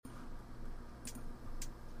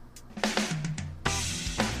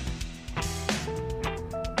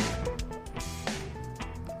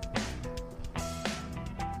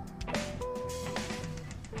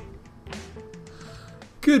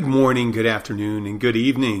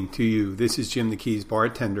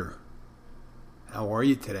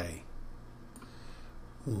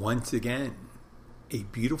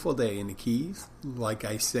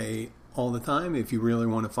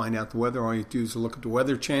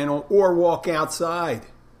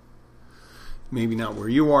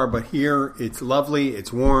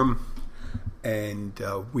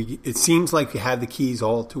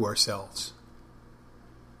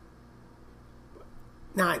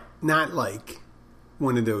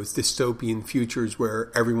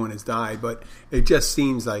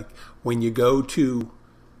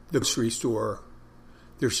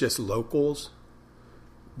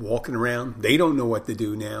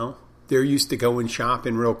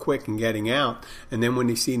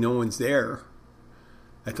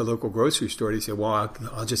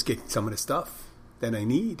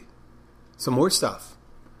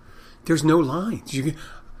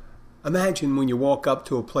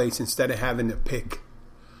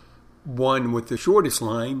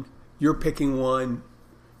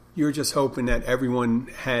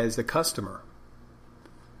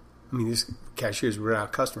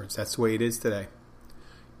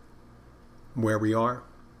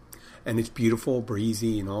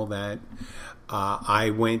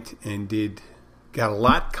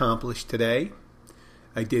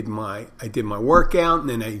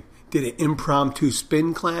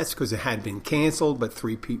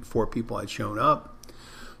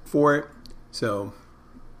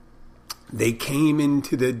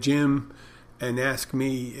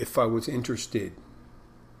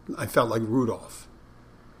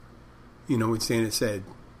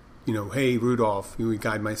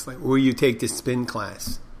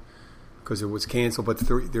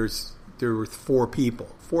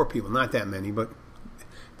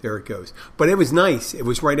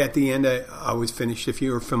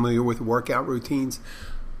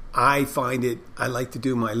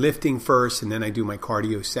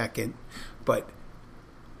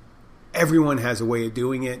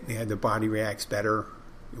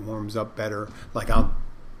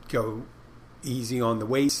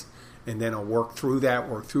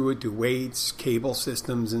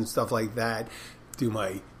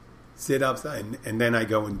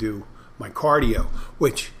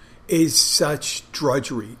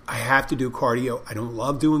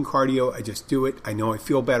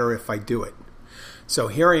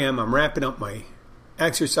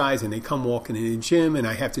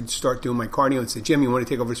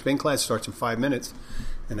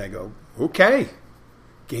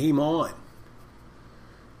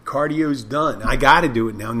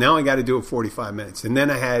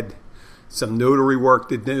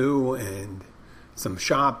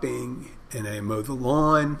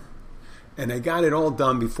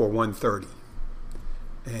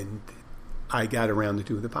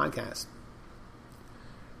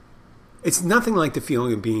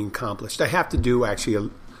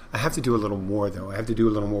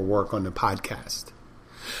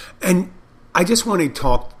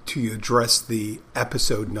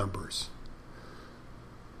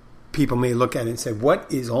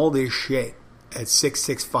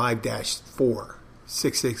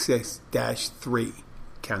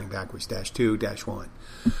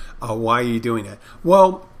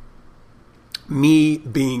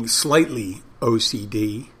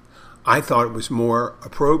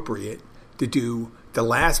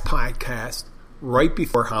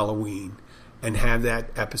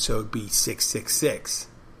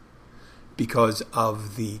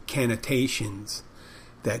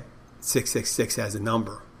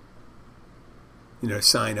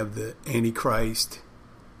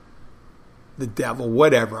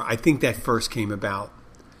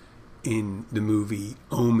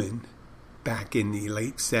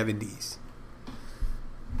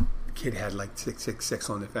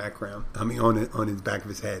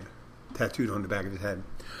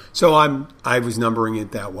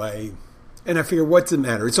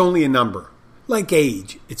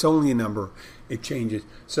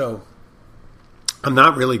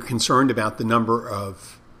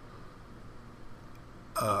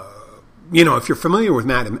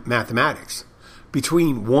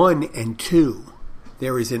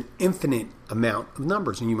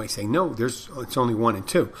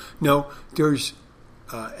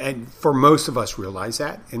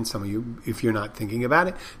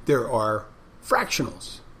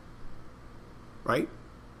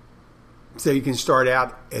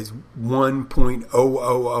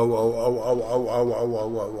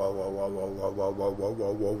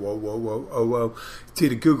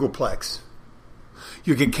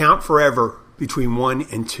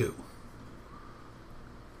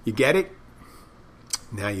You get it?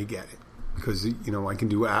 Now you get it. Because, I can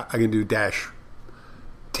do dash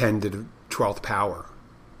 10 to the 12th power.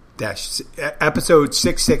 Episode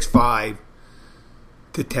 665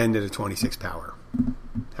 to 10 to the 26th power.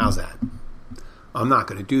 How's that? I'm not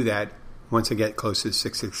going to do that once I get close to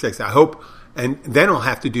 666. I hope, and then I'll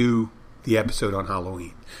have to do the episode on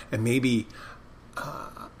Halloween. And maybe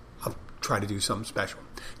I'll try to do something special.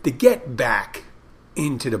 To get back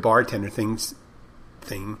into the bartender thing,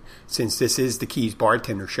 since this is the Keys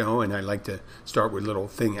Bartender Show, and I like to start with a little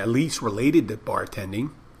thing at least related to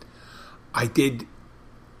bartending, I did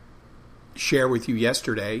share with you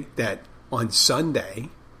yesterday that on Sunday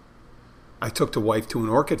I took the wife to an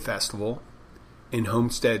orchid festival in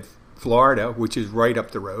Homestead, Florida, which is right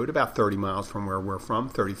up the road, about 30 miles from where we're from,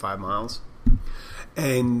 35 miles.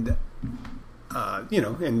 And,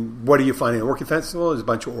 and what do you find at an orchid festival? There's a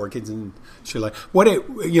bunch of orchids and shit like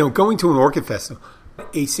going to an orchid festival,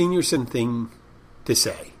 a senior citizen thing to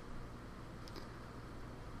say,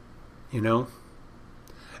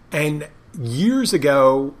 And years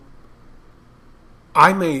ago,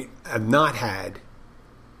 I may have not had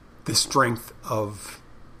the strength of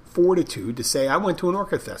fortitude to say I went to an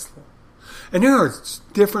orchid festival. And there are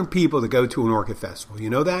different people that go to an orchid festival. You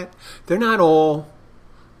know that? They're not all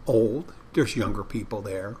old. There's younger people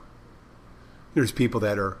there. There's people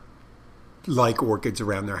that are like orchids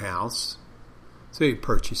around their house. So you're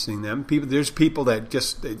purchasing them. There's people that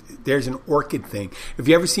there's an orchid thing. Have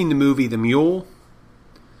you ever seen the movie The Mule?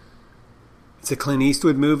 It's a Clint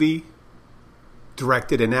Eastwood movie,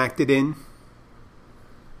 directed and acted in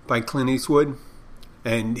by Clint Eastwood.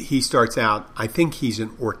 And he starts out, I think he's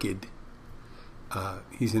an orchid.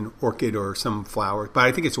 He's an orchid or some flower, but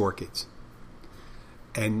I think it's orchids.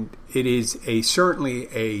 And it is certainly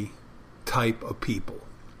a type of people.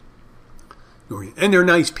 And they're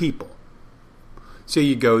nice people. So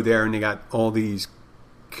you go there and they got all these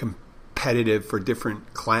competitive for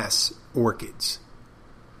different class orchids,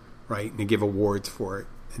 right? And they give awards for it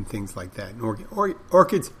and things like that. And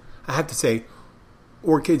orchids, I have to say,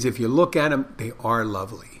 orchids, if you look at them, they are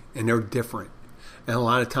lovely and they're different. And a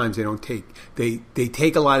lot of times they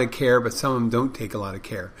take a lot of care, but some of them don't take a lot of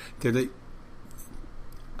care.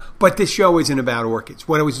 But this show isn't about orchids.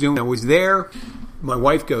 What I was doing, I was there. My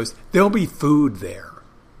wife goes, there'll be food there.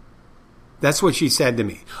 That's what she said to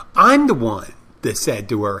me. I'm the one that said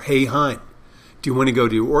to her, hey, hon, do you want to go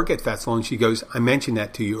to Orchid Festival? And she goes, I mentioned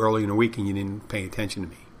that to you earlier in the week and you didn't pay attention to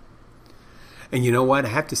me. And you know what? I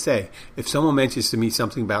have to say, if someone mentions to me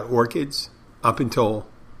something about orchids up until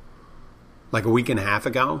like a week and a half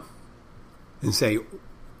ago and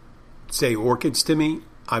say orchids to me,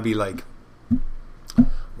 I'd be like,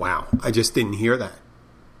 wow, I just didn't hear that.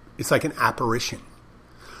 It's like an apparition.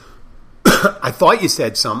 I thought you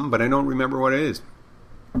said something, but I don't remember what it is.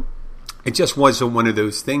 It just wasn't one of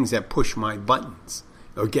those things that push my buttons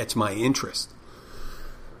or gets my interest.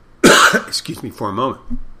 Excuse me for a moment.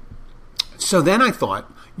 So then I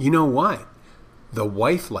thought, you know what? The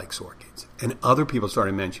wife likes orchids. And other people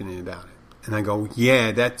started mentioning about it. And I go,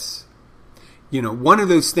 yeah, that's, one of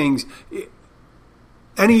those things.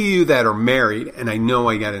 Any of you that are married, and I know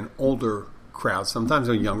I got an older crowd, sometimes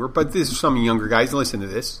they're younger, but this is some younger guys. Listen to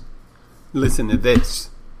this. Listen to this.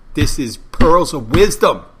 This is pearls of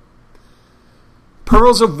wisdom.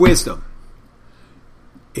 Pearls of wisdom.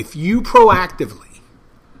 If you proactively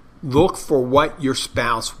look for what your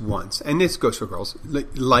spouse wants, and this goes for girls,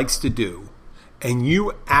 likes to do, and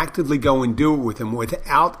you actively go and do it with them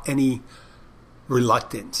without any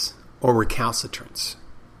reluctance or recalcitrance,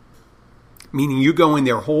 meaning you go in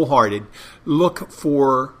there wholehearted, look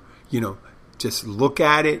for, just look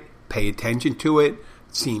at it, pay attention to it,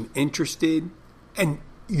 seem interested, and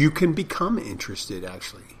you can become interested,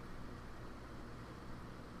 actually.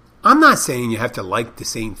 I'm not saying you have to like the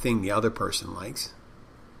same thing the other person likes,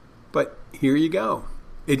 but here you go.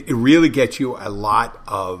 It really gets you a lot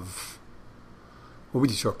of, what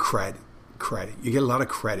would you say, credit. You get a lot of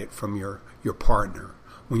credit from your partner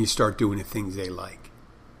when you start doing the things they like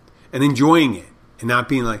and enjoying it and not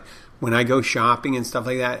being like, when I go shopping and stuff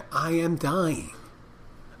like that, I am dying.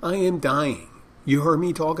 You heard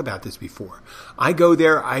me talk about this before. I go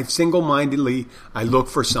there, I single-mindedly, I look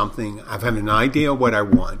for something. I've had an idea of what I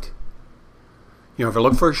want. If I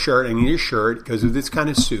look for a shirt, I need a shirt. It goes with this kind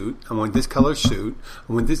of suit. I want this color suit.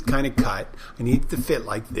 I want this kind of cut. I need it to fit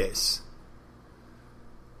like this.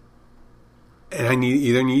 And I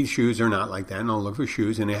either need shoes or not like that. And I'll look for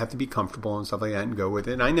shoes, and they have to be comfortable and stuff like that and go with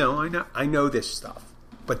it. And I know this stuff.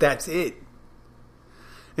 But that's it.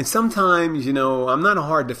 And sometimes, I'm not a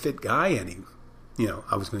hard-to-fit guy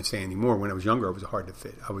I was going to say anymore. When I was younger, I was hard to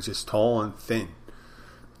fit. I was just tall and thin.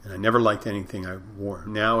 And I never liked anything I wore.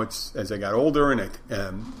 Now it's, as I got older, and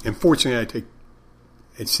unfortunately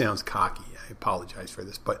it sounds cocky. I apologize for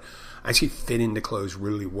this, but I actually fit into clothes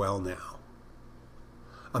really well now.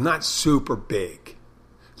 I'm not super big,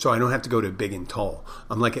 so I don't have to go to big and tall.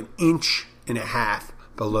 I'm like an inch and a half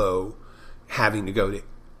below having to go to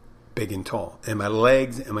big and tall. And my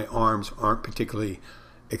legs and my arms aren't particularly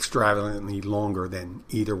extravagantly longer than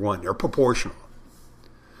either one. They're proportional.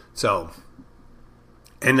 So,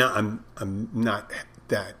 and I'm not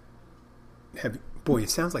that heavy. Boy,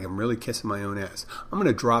 it sounds like I'm really kissing my own ass. I'm going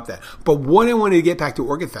to drop that. But when I wanted to get back to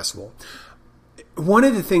Orchid Festival, one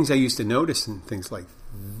of the things I used to notice in things like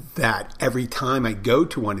that, every time I go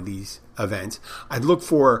to one of these events, I'd look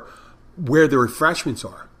for where the refreshments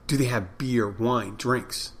are. Do they have beer, wine,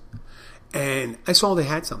 drinks? And I saw they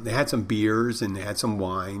had some. They had some beers and they had some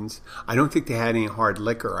wines. I don't think they had any hard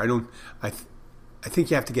liquor. I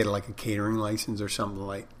think you have to get like a catering license or something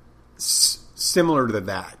like similar to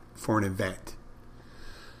that for an event.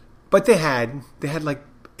 But they had like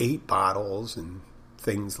 8 bottles and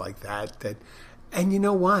things like that. And you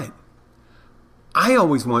know what? I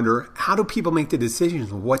always wonder, how do people make the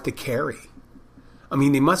decisions on what to carry? I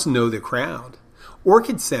mean, they must know the crowd.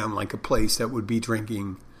 Orchid sound like a place that would be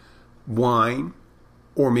drinking wine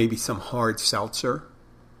or maybe some hard seltzer,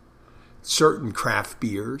 certain craft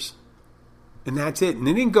beers, and that's it. And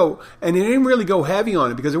they didn't really go heavy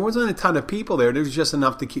on it because there wasn't a ton of people there. There was just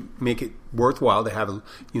enough to make it worthwhile to have,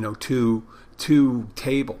 two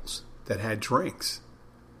tables that had drinks.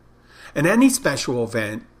 And any special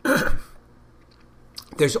event,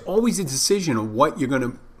 there's always a decision on what you're going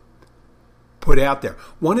to put out there.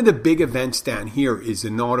 One of the big events down here is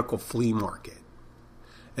the Nautical Flea Market,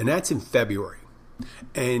 and that's in February.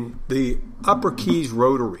 And the Upper Keys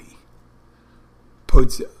Rotary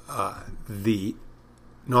puts the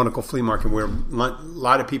Nautical Flea Market, where a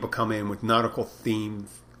lot of people come in with nautical themed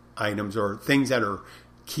items or things that are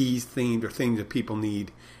Keys themed or things that people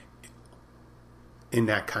need in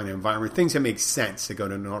that kind of environment. Things that make sense to go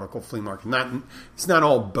to Nautical Flea Market. It's not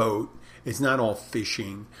all boat. It's not all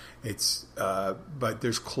fishing. But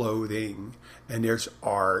there's clothing and there's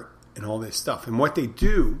art and all this stuff. And what they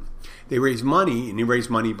do, they raise money, and they raise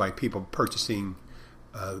money by people purchasing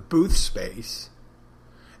booth space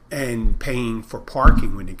and paying for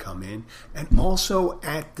parking when they come in, and also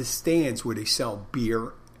at the stands where they sell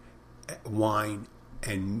beer, wine,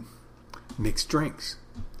 and mixed drinks.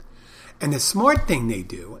 And the smart thing they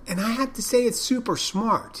do, and I have to say it's super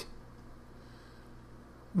smart,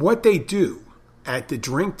 what they do at the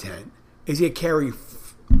drink tent is they carry,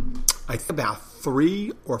 I think, about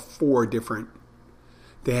 3 or 4 different.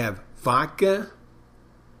 They have vodka,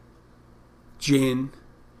 gin,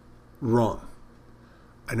 rum.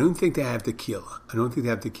 I don't think they have tequila.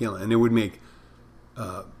 And they would make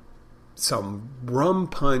some rum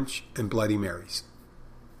punch and Bloody Marys.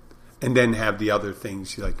 And then have the other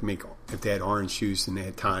things, like make, if they had orange juice and they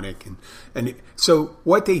had tonic. So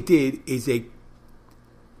what they did is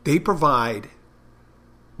they provide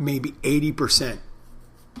maybe 80%.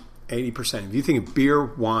 80%. If you think of beer,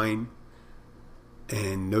 wine,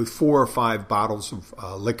 and those 4 or 5 bottles of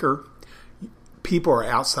liquor, people are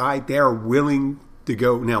outside. They are willing to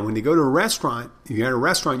go. Now, when they go to a restaurant, if you're at a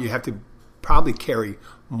restaurant, you have to probably carry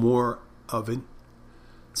more of a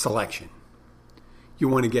selection. You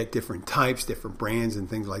want to get different types, different brands, and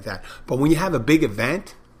things like that. But when you have a big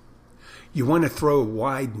event, you want to throw a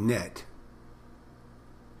wide net.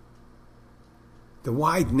 The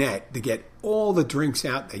wide net to get all the drinks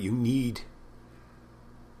out that you need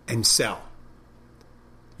and sell.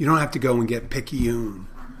 You don't have to go and get picayune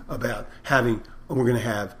about having, we're going to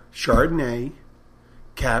have Chardonnay,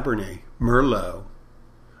 Cabernet, Merlot.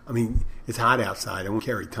 I mean, it's hot outside. I won't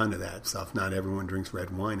carry a ton of that stuff. Not everyone drinks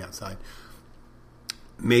red wine outside.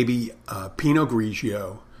 Maybe Pinot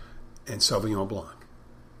Grigio and Sauvignon Blanc.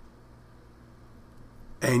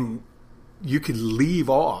 And you could leave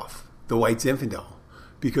off the White Zinfandel,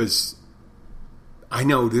 because I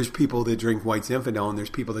know there's people that drink White Zinfandel, and there's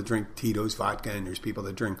people that drink Tito's vodka, and there's people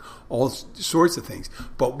that drink all sorts of things.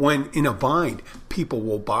 But when in a bind, people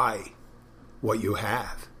will buy what you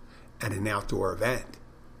have at an outdoor event,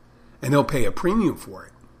 and they'll pay a premium for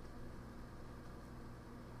it.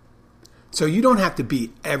 So you don't have to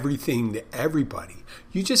be everything to everybody.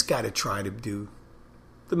 You just got to try to do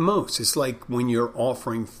the most. It's like when you're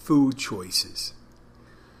offering food choices.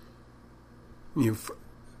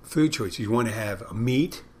 Food choices. You want to have a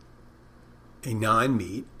meat, a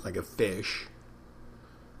non-meat, like a fish,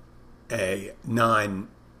 a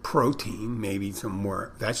non-protein, maybe some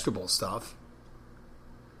more vegetable stuff,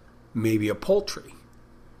 maybe a poultry.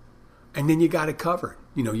 And then you got it covered.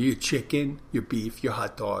 You know, your chicken, your beef, your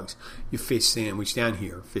hot dogs, your fish sandwich down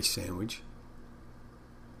here, fish sandwich.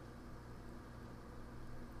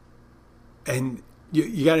 And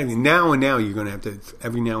you got to, now and now you're going to have to,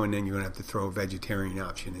 every now and then you're going to have to throw a vegetarian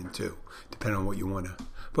option in too, depending on what you want to.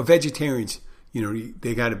 But vegetarians, you know,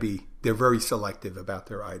 they got to be, they're very selective about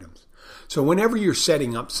their items. So whenever you're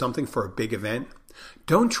setting up something for a big event,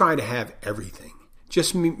 don't try to have everything.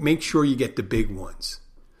 Just make sure you get the big ones.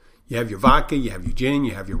 You have your vodka, you have your gin,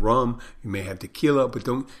 you have your rum, you may have tequila, but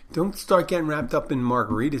don't start getting wrapped up in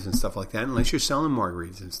margaritas and stuff like that unless you're selling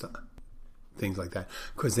margaritas and stuff, things like that.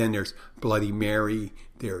 Because then there's Bloody Mary,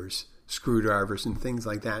 there's screwdrivers and things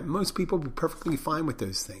like that. Most people will be perfectly fine with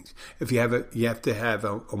those things. If you have to have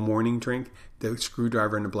a morning drink, the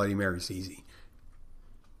screwdriver and the Bloody Mary is easy.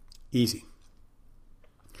 Easy.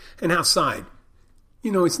 And outside,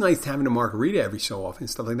 you know, it's nice having a margarita every so often and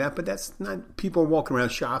stuff like that, but that's not, people walking around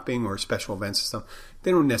shopping or special events and stuff, they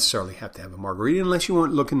don't necessarily have to have a margarita unless you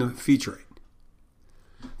want looking to feature it.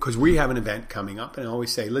 Because we have an event coming up, and I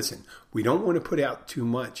always say, listen, we don't want to put out too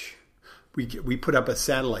much. We put up a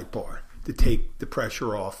satellite bar to take the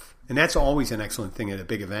pressure off, and that's always an excellent thing at a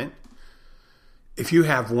big event. If you've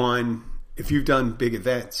done big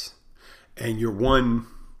events, and your one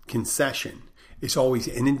concession is always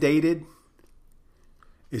inundated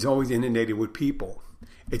with people,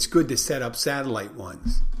 it's good to set up satellite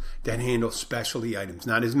ones that handle specialty items.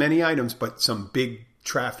 Not as many items, but some big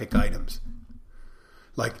traffic items.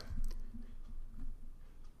 Like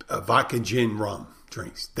a vodka, gin, rum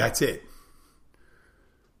drinks. That's it.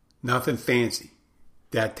 Nothing fancy.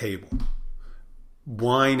 That table.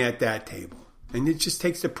 Wine at that table. And it just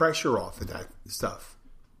takes the pressure off of that stuff.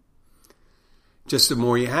 Just the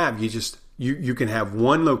more you have, you can have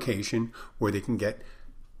one location where they can get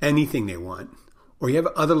anything they want, or you have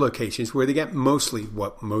other locations where they get mostly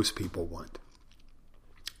what most people want.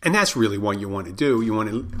 And that's really what you want to do. You want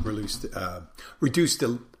to reduce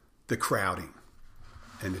the crowding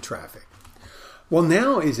and the traffic. Well,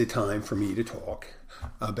 now is the time for me to talk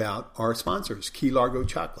about our sponsors, Key Largo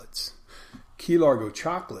Chocolates. Key Largo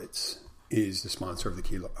Chocolates is the sponsor of the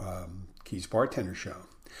Keys Bartender Show.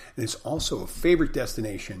 And it's also a favorite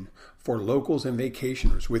destination for locals and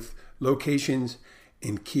vacationers, with locations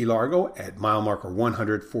in Key Largo at mile marker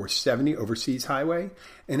 100 470 Overseas Highway,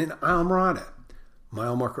 and in Islamorada,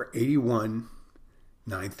 mile marker 81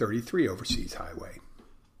 933 Overseas Highway.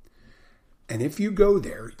 And if you go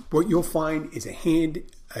there, what you'll find is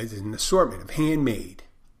an assortment of handmade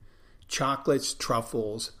chocolates,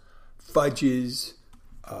 truffles, fudges.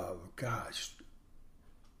 I'm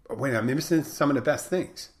missing some of the best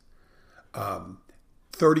things.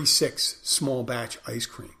 36 small batch ice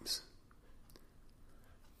creams.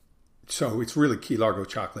 So it's really Key Largo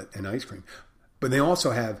chocolate and ice cream. But they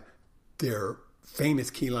also have their famous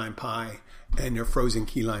key lime pie and their frozen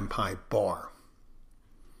key lime pie bar.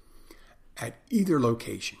 At either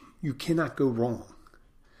location, you cannot go wrong.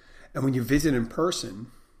 And when you visit in person,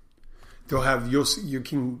 you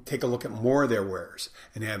can take a look at more of their wares,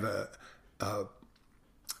 and they have a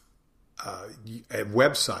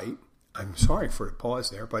website. I'm sorry for the pause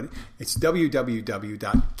there, but it's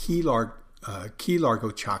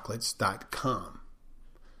www.keylargochocolates.com.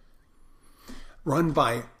 Run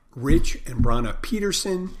by Rich and Brana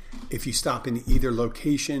Peterson. If you stop in either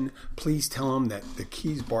location, please tell them that the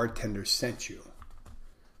Keys Bartender sent you.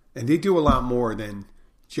 And they do a lot more than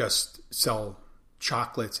just sell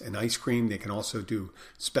chocolates and ice cream. They can also do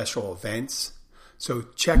special events. So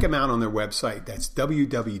check them out on their website. That's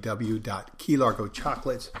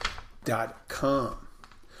www.keylargochocolates.com.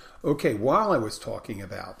 Okay, while I was talking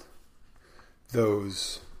about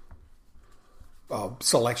those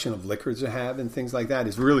selection of liquors they have and things like that,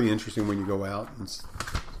 it's really interesting when you go out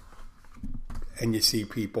and you see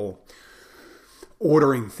people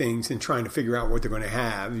ordering things and trying to figure out what they're going to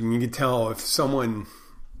have. And you can tell if someone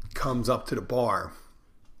comes up to the bar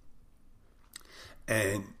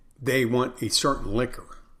and they want a certain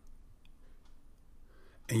liquor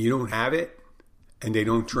and you don't have it and they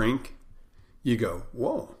don't drink, you go,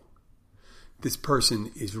 whoa, this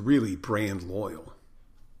person is really brand loyal.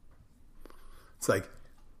 It's like,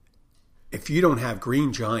 if you don't have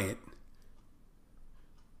Green Giant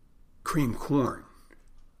cream corn,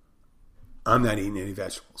 I'm not eating any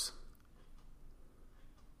vegetables.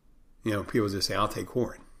 You know, people just say, I'll take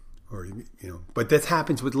corn. Or, you know, but that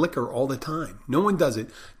happens with liquor all the time. No one does it.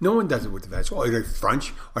 No one does it with the vegetable. Are they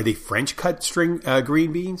French? Are they French cut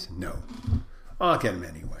green beans? No. I'll get them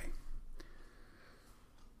anyway.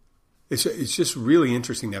 It's just really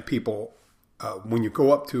interesting that people, when you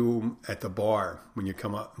go up to them at the bar, when they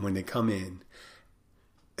come in,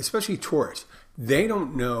 especially tourists, they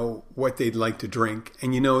don't know what they'd like to drink.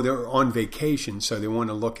 And they're on vacation, so they want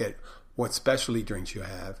to look at what specialty drinks you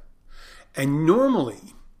have. And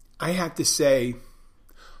normally, I have to say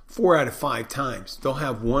 4 out of 5 times, they'll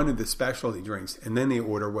have one of the specialty drinks and then they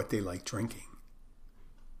order what they like drinking.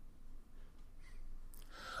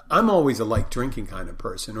 I'm always a light drinking kind of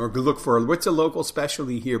person, or look for what's a local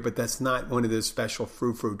specialty here, but that's not one of those special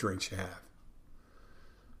frou-frou drinks you have.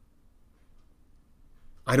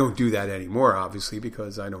 I don't do that anymore, obviously,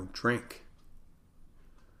 because I don't drink.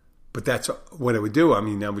 But that's what I would do. I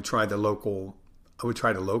mean, I would try the local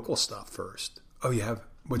stuff first. Oh,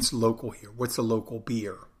 what's local here? What's a local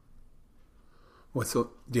beer? Do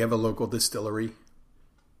you have a local distillery?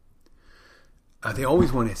 They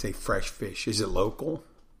always want to say fresh fish. Is it local?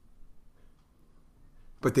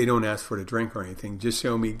 But they don't ask for the drink or anything. Just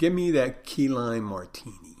give me that key lime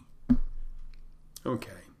martini.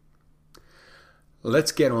 Okay.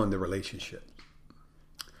 Let's get on the relationship.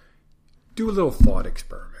 Do a little thought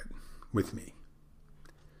experiment with me.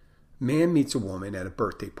 Man meets a woman at a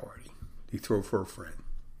birthday party. They throw for a friend.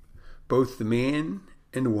 Both the man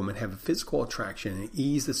and the woman have a physical attraction and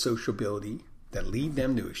ease of sociability that lead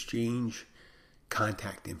them to exchange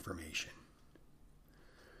contact information.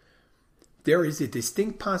 There is a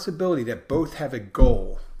distinct possibility that both have a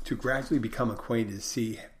goal to gradually become acquainted to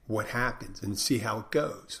see what happens and see how it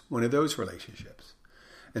goes. One of those relationships.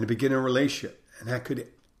 And to begin a relationship. And that could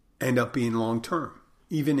end up being long term.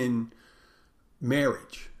 Even in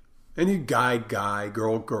marriage. And you guy,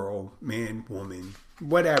 girl, man, woman,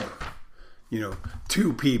 whatever.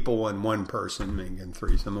 2 people and 1 person, making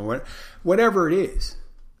threesome or whatever it is.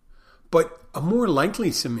 But a more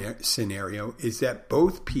likely scenario is that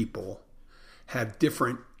both people have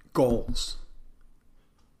different goals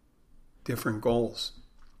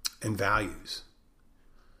and values.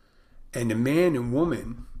 And the man and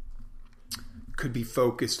woman could be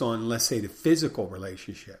focused on, let's say, the physical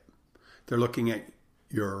relationship. They're looking at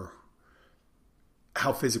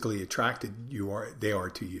how physically attracted they are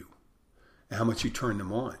to you, and how much you turn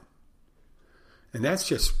them on. And that's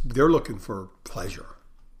they're looking for pleasure.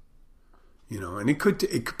 And it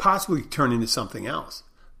could possibly turn into something else,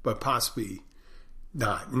 but possibly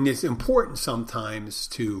not. And it's important sometimes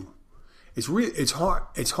it's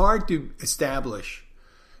hard to establish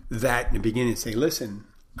that in the beginning and say, listen,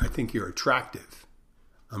 I think you're attractive.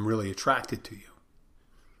 I'm really attracted to you.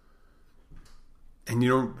 And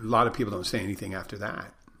a lot of people don't say anything after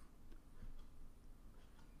that.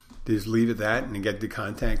 They just leave it at that and they get the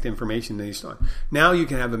contact information. Then you start. Now you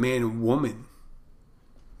can have a man and woman.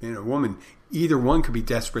 Man or woman. Either one could be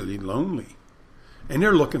desperately lonely. And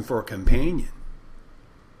they're looking for a companion.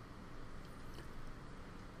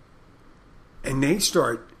 And they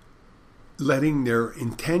start letting their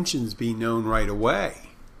intentions be known right away.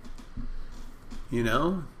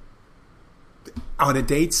 On a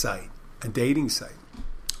dating site.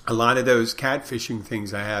 A lot of those catfishing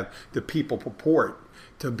things I have, the people purport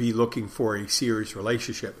to be looking for a serious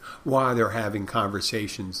relationship while they're having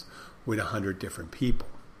conversations with 100 different people.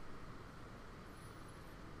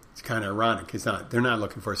 It's kind of ironic. They're not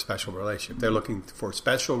looking for a special relationship. They're looking for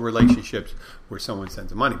special relationships where someone sends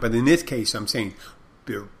them money. But in this case, I'm saying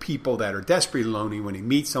there are people that are desperately lonely. When they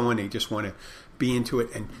meet someone, they just want to be into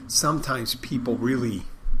it. And sometimes people really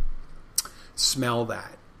smell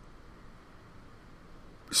that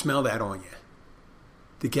on you.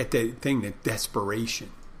 To get that thing, that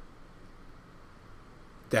desperation.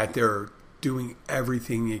 That they're doing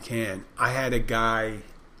everything they can. I had a guy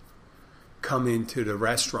come into the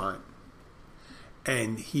restaurant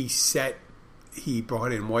and he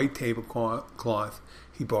brought in white tablecloth.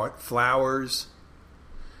 He brought flowers.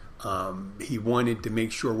 He wanted to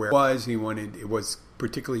make sure where it was. It was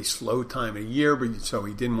particularly slow time of year, so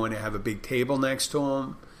he didn't want to have a big table next to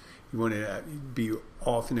him. He wanted to be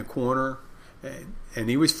off in a corner. And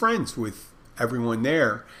he was friends with everyone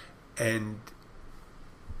there. And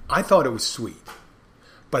I thought it was sweet.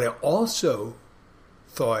 But I also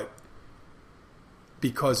thought,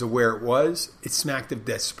 because of where it was, it smacked of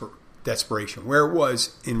desperation. Where it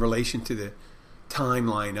was in relation to the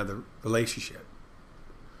timeline of the relationship.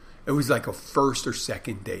 It was like a first or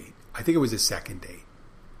second date. I think it was a second date.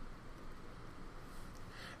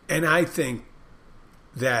 And I think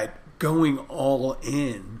that going all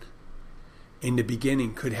in the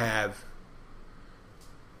beginning could have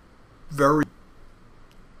very,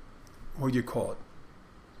 what do you call it,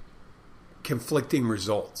 conflicting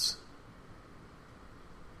results.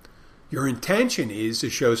 Your intention is to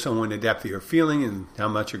show someone the depth of your feeling and how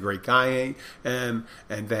much a great guy I am,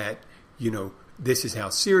 and that, this is how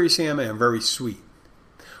serious I am, and I'm very sweet.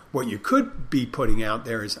 What you could be putting out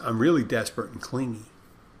there is, I'm really desperate and clingy.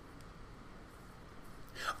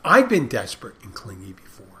 I've been desperate and clingy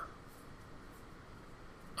before.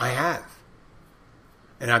 I have.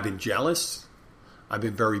 And I've been jealous. I've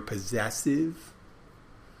been very possessive.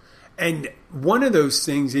 And one of those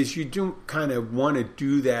things is you don't kind of want to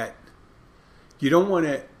do that. You don't want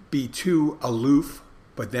to be too aloof,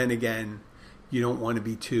 but then again, you don't want to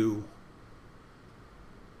be too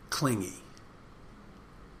clingy.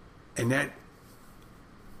 And that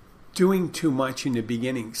doing too much in the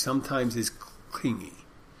beginning sometimes is clingy.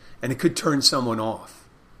 And it could turn someone off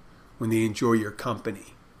when they enjoy your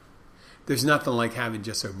company. There's nothing like having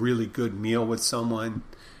just a really good meal with someone.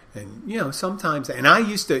 And, sometimes, and I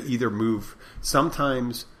used to either move,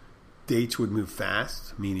 sometimes dates would move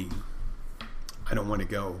fast, meaning I don't want to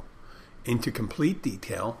go into complete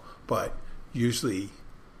detail, but usually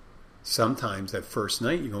sometimes that first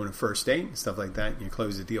night you go on a first date and stuff like that and you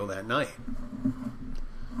close the deal that night.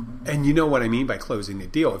 And you know what I mean by closing the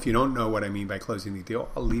deal. If you don't know what I mean by closing the deal,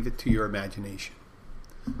 I'll leave it to your imagination.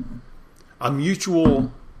 A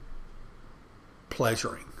mutual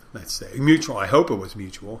pleasuring, let's say. Mutual, I hope it was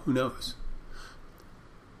mutual. Who knows?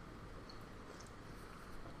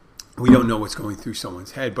 We don't know what's going through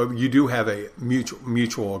someone's head, but you do have a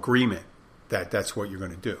mutual agreement that that's what you're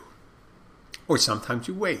going to do. Or sometimes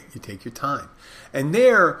you wait, you take your time. And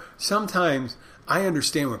there, sometimes I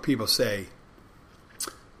understand when people say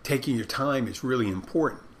taking your time is really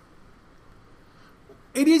important.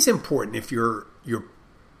 It is important if your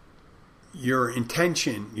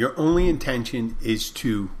intention, your only intention is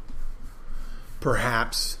to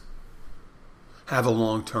perhaps have a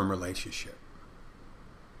long-term relationship.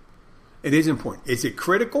 It is important. Is it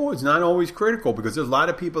critical? It's not always critical because there's a lot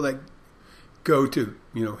of people that go to,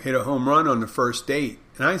 hit a home run on the first date.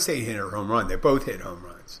 And I say hit a home run. They both hit home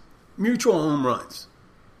runs. Mutual home runs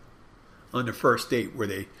on the first date where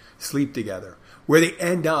they sleep together, where they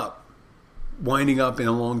end up winding up in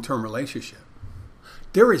a long-term relationship.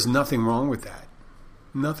 There is nothing wrong with that.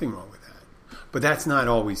 Nothing wrong with that. But that's not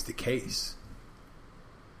always the case.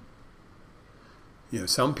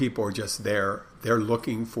 Some people are just there. They're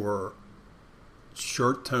looking for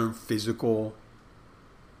short-term physical,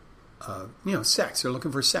 sex. They're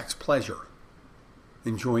looking for sex, pleasure,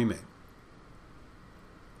 enjoyment.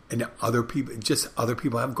 And other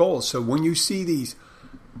people have goals. So when you see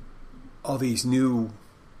all these new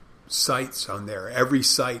sites on there, every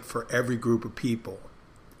site for every group of people,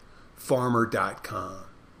 Farmer.com,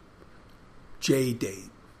 JDate,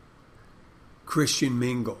 Christian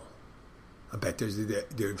Mingle. I bet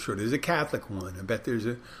I'm sure there's a Catholic one. I bet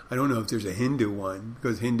I don't know if there's a Hindu one,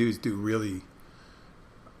 because Hindus do really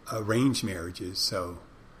arranged marriages. So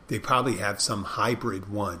they probably have some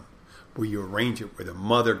hybrid one where you arrange it where the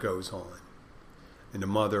mother goes on and the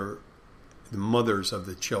mothers of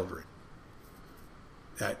the children.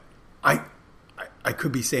 That I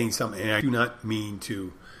could be saying something, and I do not mean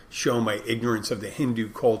to show my ignorance of the Hindu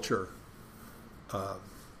culture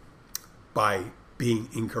by being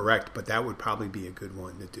incorrect, but that would probably be a good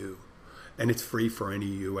one to do. And it's free for any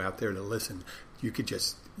of you out there to listen. You could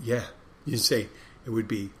just, you say it would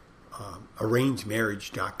be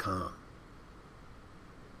arrangemarriage.com.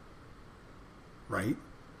 Right?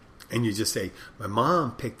 And you just say, my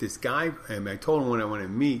mom picked this guy, and I told him what I wanted to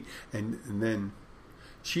meet, and then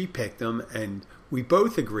she picked him, and we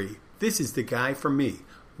both agree, this is the guy for me,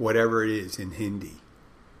 whatever it is in Hindi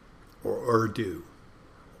or Urdu,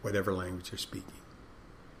 whatever language you're speaking.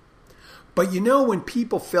 But when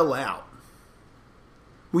people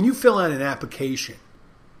when you fill out an application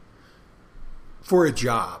for a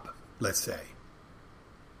job, let's say,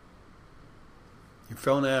 you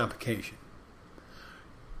fill out an application.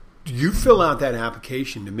 You fill out that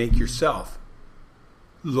application to make yourself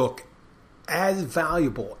look as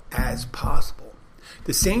valuable as possible.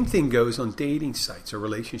 The same thing goes on dating sites or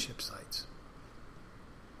relationship sites.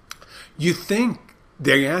 You think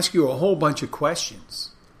they ask you a whole bunch of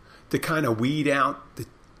questions to kind of weed out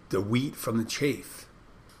the wheat from the chaff.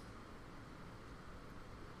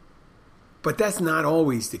 But that's not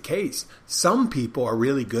always the case. Some people are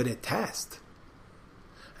really good at tests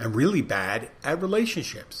and really bad at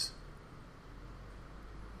relationships.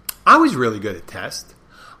 I was really good at tests.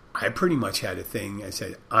 I pretty much had a thing. I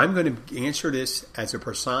said, I'm going to answer this as a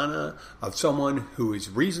persona of someone who is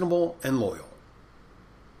reasonable and loyal.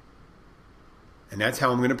 And that's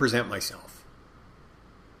how I'm going to present myself.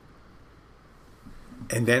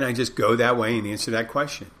 And then I just go that way and answer that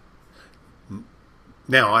question.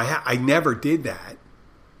 Now, I never did that.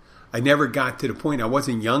 I never got to the point. I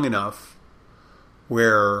wasn't young enough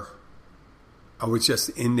where I was just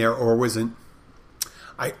in there, or wasn't.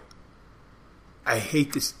 I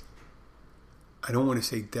hate this. I don't want to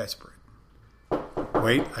say desperate.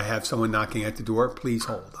 Wait, I have someone knocking at the door. Please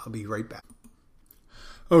hold. I'll be right back.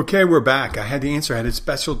 Okay, we're back. I had the answer. I had a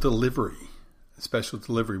special delivery,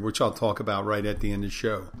 which I'll talk about right at the end of the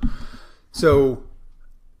show. So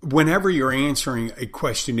whenever you're answering a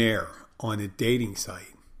questionnaire on a dating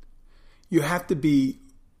site, you have to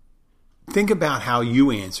think about how you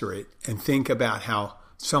answer it and think about how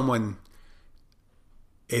someone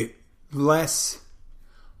less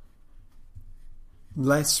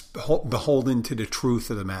beholden to the truth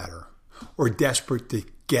of the matter or desperate to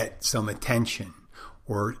get some attention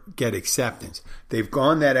or get acceptance. They've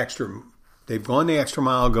gone the extra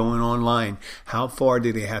mile going online. How far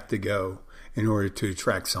do they have to go in order to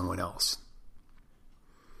attract someone else?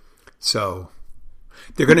 So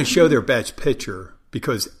they're going to show their best picture,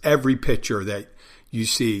 because every picture that you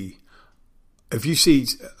see, if you see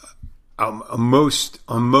on most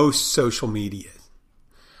social media,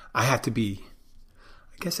 I have to be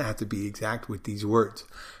exact with these words.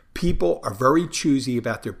 People are very choosy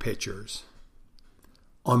about their pictures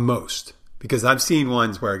on most, because I've seen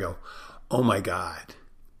ones where I go, oh my God,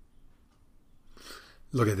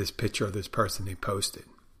 look at this picture of this person they posted.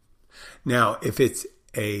 Now, if it's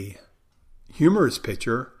a humorous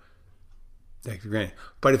picture, take for granted.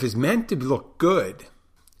 But if it's meant to look good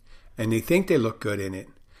and they think they look good in it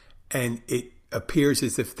and it appears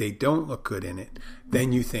as if they don't look good in it,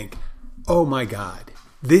 then you think, oh my God,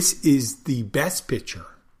 this is the best picture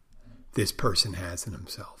this person has in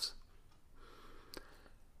themselves.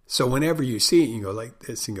 So whenever you see it, you go like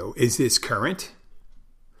this and go, is this current?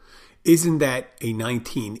 Isn't that a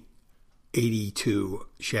 1982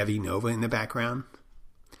 Chevy Nova in the background?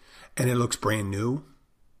 And it looks brand new?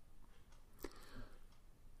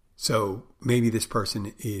 So maybe this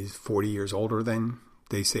person is 40 years older than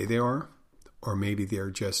they say they are, or maybe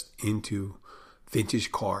they're just into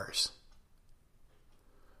vintage cars.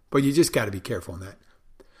 But you just got to be careful on that.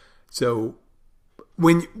 So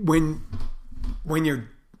when you're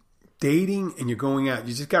dating and you're going out,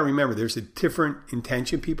 you just got to remember there's a different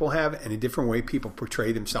intention people have and a different way people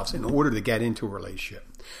portray themselves in order to get into a relationship.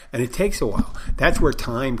 And it takes a while. That's where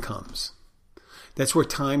time comes. That's where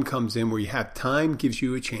time comes in, where you have time gives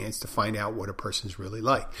you a chance to find out what a person's really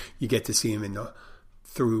like. You get to see them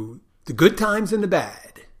through the good times and the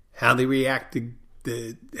bad, how they react to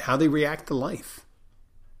life.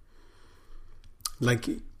 Like,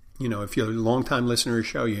 you know, if you're a long-time listener to the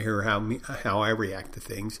show, you hear how I react to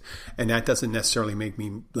things. And that doesn't necessarily make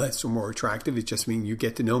me less or more attractive. It just means you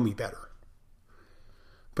get to know me better.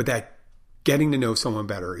 But that getting to know someone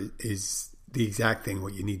better is the exact thing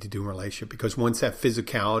what you need to do in a relationship. Because once that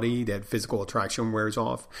physicality, that physical attraction wears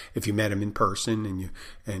off, if you met them in person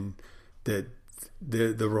and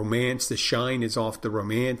the romance, the shine is off the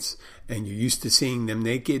romance, and you're used to seeing them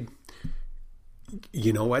naked,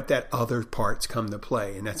 you know what? That other parts come to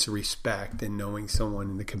play, and that's the respect and knowing someone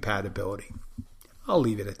and the compatibility. I'll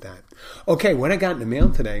leave it at that. Okay, what I got in the mail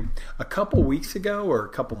today, a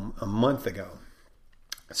month ago,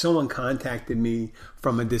 someone contacted me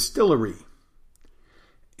from a distillery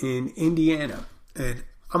in Indiana, and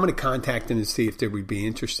I'm going to contact them to see if they would be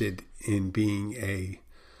interested in being a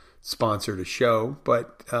sponsor to show.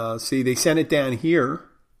 But see, they sent it down here.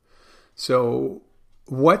 So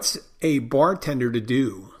what's a bartender to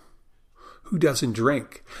do who doesn't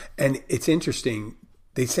drink? And it's interesting.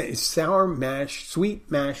 They say it's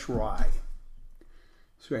sweet mash rye.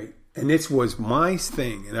 That's right. And this was my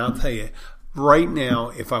thing. And I'll tell you, right now,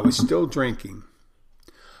 if I was still drinking,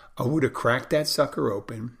 I would have cracked that sucker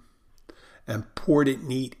open and poured it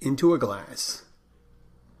neat into a glass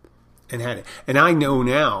and had it. And I know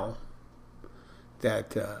now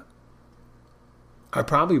that I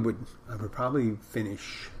would probably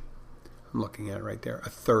finish, I'm looking at it right there, a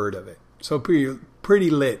third of it. So pretty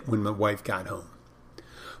lit when my wife got home.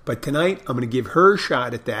 But tonight, I'm going to give her a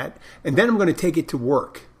shot at that. And then I'm going to take it to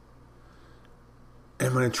work. And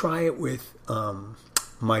I'm going to try it with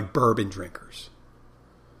my bourbon drinkers.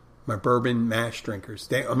 My bourbon mash drinkers.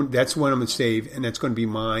 That's what I'm going to save. And that's going to be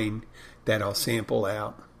mine that I'll sample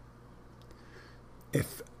out.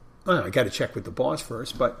 I got to check with the boss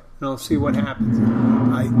first, but I'll see what happens.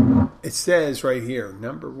 It says right here,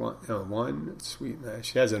 number one, sweet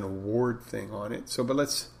mash. It has an award thing on it. So, but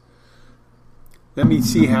let me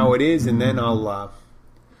see how it is, and then I'll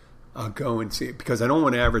go and see it, because I don't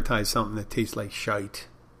want to advertise something that tastes like shite.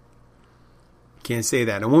 Can't say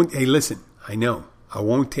that. I won't. Hey, listen, I know I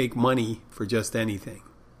won't take money for just anything,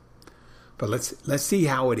 but let's see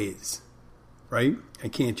how it is. Right? I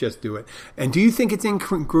can't just do it. And do you think it's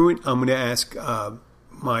incongruent? I'm going to ask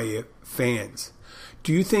my fans.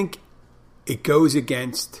 Do you think it goes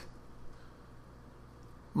against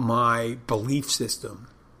my belief system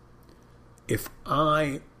if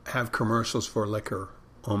I have commercials for liquor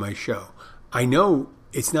on my show? I know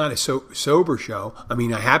it's not a sober show. I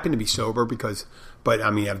mean, I happen to be sober but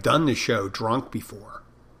I've done this show drunk before.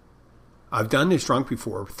 I've done this drunk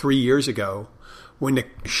before 3 years ago when the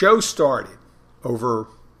show started over,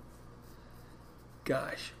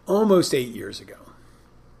 almost 8 years ago.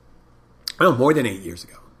 Oh, more than 8 years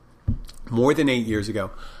ago. More than 8 years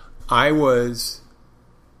ago. I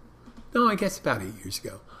guess about 8 years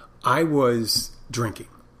ago. I was drinking.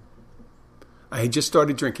 I had just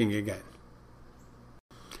started drinking again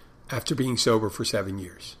after being sober for 7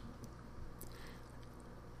 years.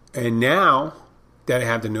 And now that I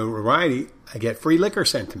have the notoriety, I get free liquor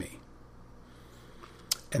sent to me.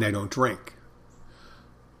 And I don't drink.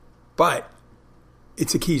 But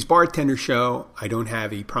it's a Keys Bartender show. I don't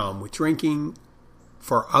have a problem with drinking.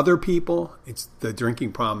 For other people, the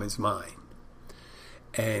drinking problem is mine.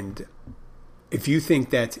 And if you think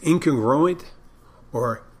that's incongruent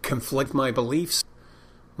or conflict my beliefs,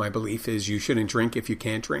 my belief is you shouldn't drink if you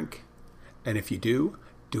can't drink. And if you do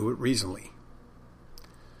it reasonably.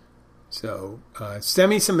 So send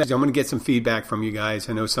me some messages. I'm going to get some feedback from you guys.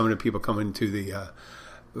 I know some of the people coming to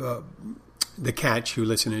the Catch who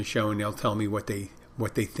listen to the show, and they'll tell me what they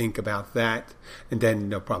think about that. And then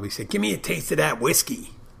they'll probably say, give me a taste of that whiskey.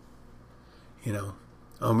 You know,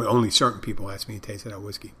 only certain people ask me to taste of that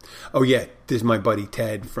whiskey. Oh, yeah, this is my buddy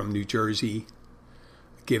Ted from New Jersey.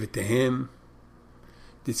 Give it to him.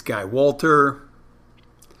 This guy, Walter.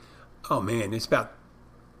 Oh, man, it's about...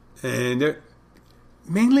 And they're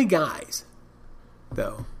mainly guys,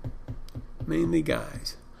 though. Mainly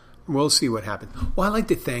guys. We'll see what happens. Well, I'd like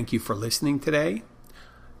to thank you for listening today.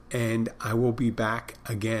 And I will be back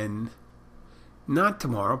again, not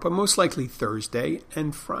tomorrow, but most likely Thursday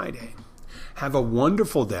and Friday. Have a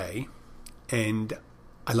wonderful day. And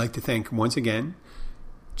I'd like to thank once again,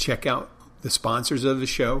 check out the sponsors of the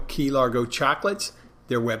show, Key Largo Chocolates.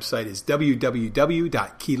 Their website is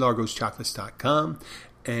www.keylargoschocolates.com.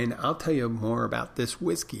 And I'll tell you more about this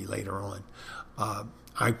whiskey later on.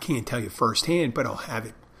 I can't tell you firsthand, but I'll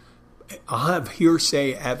have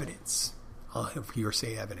hearsay evidence. Talk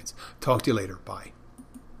to you later. Bye.